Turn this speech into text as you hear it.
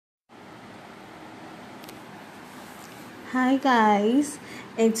Hi guys,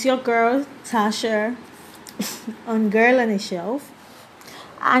 it's your girl Tasha on Girl on a Shelf,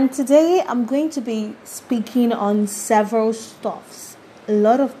 and today I'm going to be speaking on several stuffs, a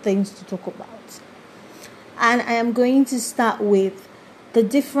lot of things to talk about. And I am going to start with the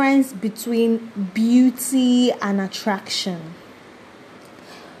difference between beauty and attraction.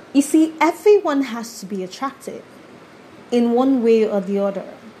 You see, everyone has to be attractive in one way or the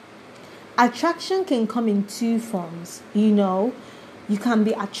other. Attraction can come in two forms. You can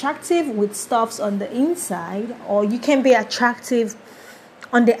be attractive with stuffs on the inside, or you can be attractive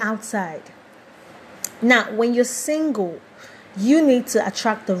on the outside. Now, when you're single, you need to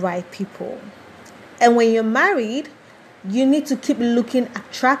attract the right people. And when you're married, you need to keep looking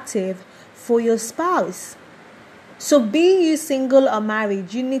attractive for your spouse. So be you single or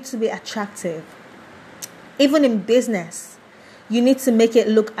married, you need to be attractive. Even in business, you need to make it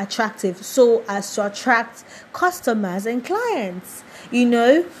look attractive so as to attract customers and clients.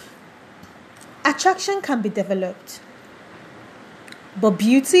 Attraction can be developed, but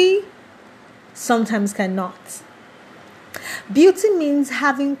beauty sometimes cannot. Beauty means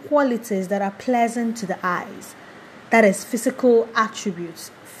having qualities that are pleasant to the eyes. That is physical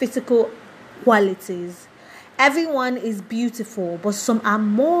attributes, physical qualities. Everyone is beautiful, but some are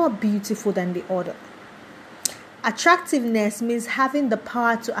more beautiful than the other. Attractiveness means having the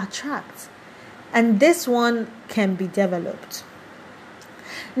power to attract, and this one can be developed.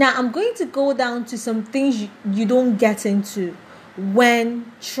 Now, I'm going to go down to some things you don't get into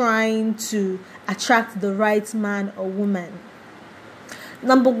when trying to attract the right man or woman.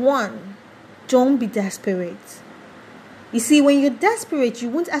 Number one, don't be desperate. You see, when you're desperate, you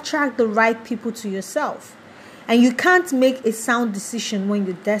won't attract the right people to yourself, and you can't make a sound decision when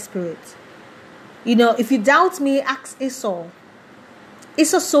you're desperate. If you doubt me, ask Esau.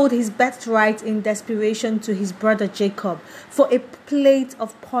 Esau sold his birthright in desperation to his brother Jacob for a plate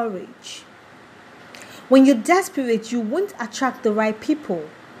of porridge. When you're desperate, you won't attract the right people.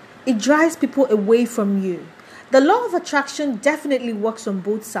 It drives people away from you. The law of attraction definitely works on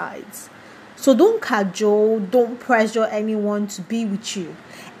both sides. So don't cajole, don't pressure anyone to be with you.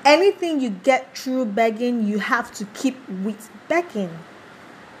 Anything you get through begging, you have to keep with begging.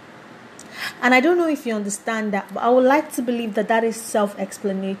 And I don't know if you understand that, but I would like to believe that is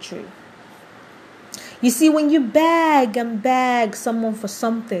self-explanatory. You see, when you beg and beg someone for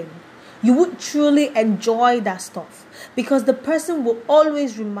something, you would truly enjoy that stuff, because the person will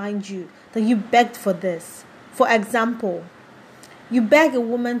always remind you that you begged for this. For example, you beg a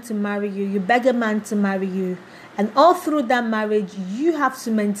woman to marry you, you beg a man to marry you, and all through that marriage, you have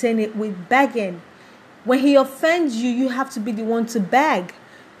to maintain it with begging. When he offends you, you have to be the one to beg.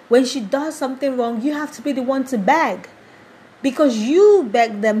 When she does something wrong, you have to be the one to beg, because you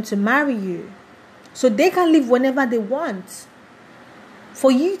beg them to marry you so they can live whenever they want.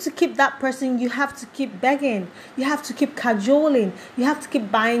 For you to keep that person, you have to keep begging. You have to keep cajoling. You have to keep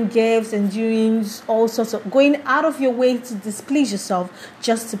buying gifts and doing all sorts of, going out of your way to displease yourself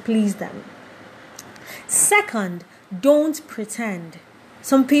just to please them. Second, don't pretend.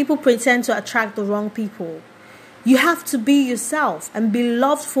 Some people pretend to attract the wrong people. You have to be yourself and be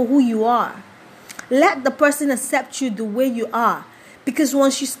loved for who you are. Let the person accept you the way you are, because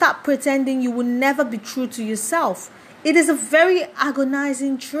once you stop pretending, you will never be true to yourself. It is a very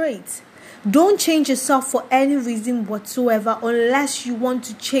agonizing trait. Don't change yourself for any reason whatsoever unless you want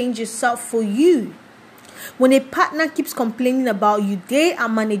to change yourself for you. When a partner keeps complaining about you, they are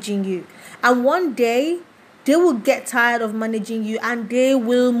managing you. And one day, they will get tired of managing you and they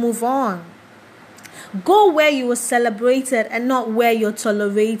will move on. Go where you are celebrated and not where you're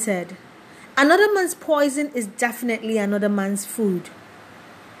tolerated. Another man's poison is definitely another man's food.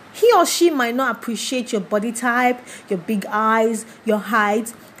 He or she might not appreciate your body type, your big eyes, your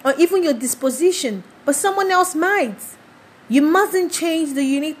height, or even your disposition, but someone else might. You mustn't change the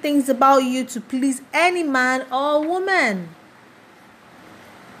unique things about you to please any man or woman.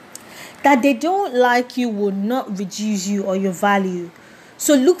 That they don't like you will not reduce you or your value.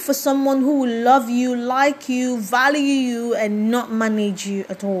 So look for someone who will love you, like you, value you, and not manage you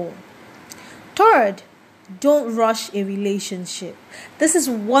at all. Third, don't rush a relationship. This is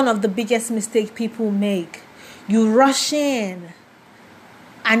one of the biggest mistakes people make. You rush in,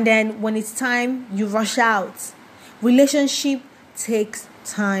 and then when it's time, you rush out. Relationship takes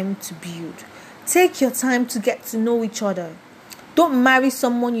time to build. Take your time to get to know each other. Don't marry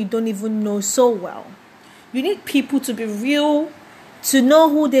someone you don't even know so well. You need people to be real, to know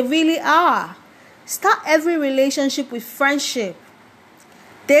who they really are. Start every relationship with friendship.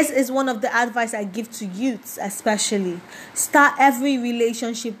 This is one of the advice I give to youths, especially. Start every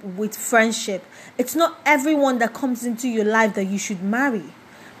relationship with friendship. It's not everyone that comes into your life that you should marry.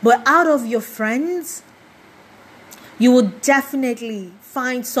 But out of your friends, you will definitely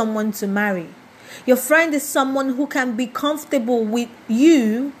find someone to marry. Your friend is someone who can be comfortable with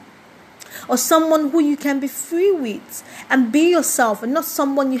you, or someone who you can be free with and be yourself, and not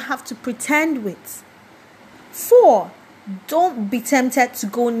someone you have to pretend with. 4, don't be tempted to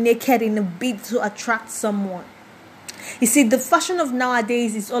go naked in a bid to attract someone. You see, the fashion of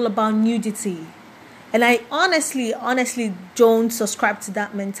nowadays is all about nudity. And I honestly don't subscribe to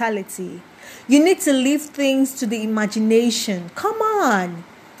that mentality. You need to leave things to the imagination. Come on.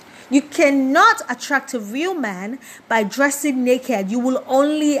 You cannot attract a real man by dressing naked. You will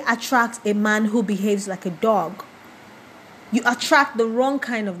only attract a man who behaves like a dog. You attract the wrong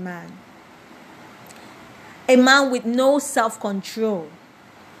kind of man. A man with no self-control.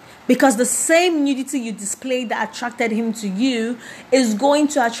 Because the same nudity you displayed that attracted him to you is going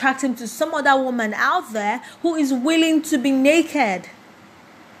to attract him to some other woman out there who is willing to be naked.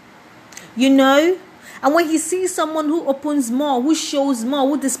 You know? And when he sees someone who opens more, who shows more,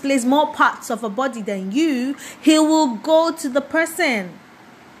 who displays more parts of a body than you, he will go to the person.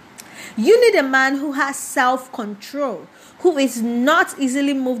 You need a man who has self-control, who is not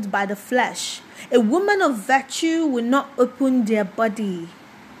easily moved by the flesh. A woman of virtue will not open their body.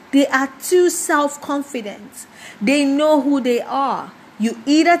 They are too self-confident. They know who they are. You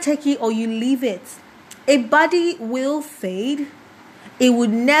either take it or you leave it. A body will fade. It will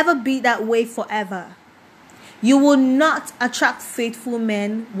never be that way forever. You will not attract faithful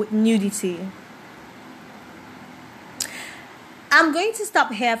men with nudity. I'm going to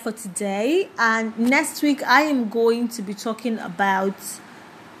stop here for today, and next week I am going to be talking about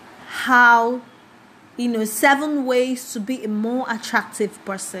how, 7 ways to be a more attractive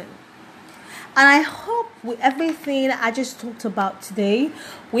person. And I hope with everything I just talked about today,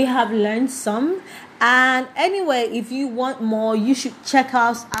 we have learned some. And anyway, if you want more, you should check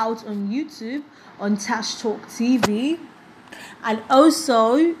us out on YouTube on Tash Talk TV. And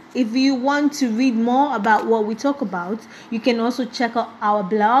also, if you want to read more about what we talk about, you can also check out our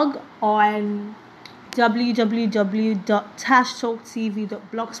blog on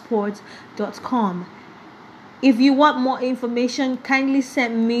www.tashtalktv.blogspot.com. If you want more information, kindly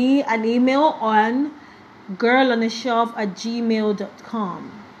send me an email on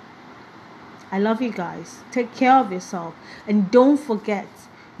girlontheshelf@gmail.com. I love you guys. Take care of yourself. And don't forget,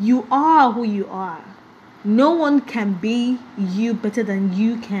 you are who you are. No one can be you better than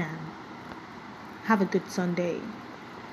you can. Have a good Sunday.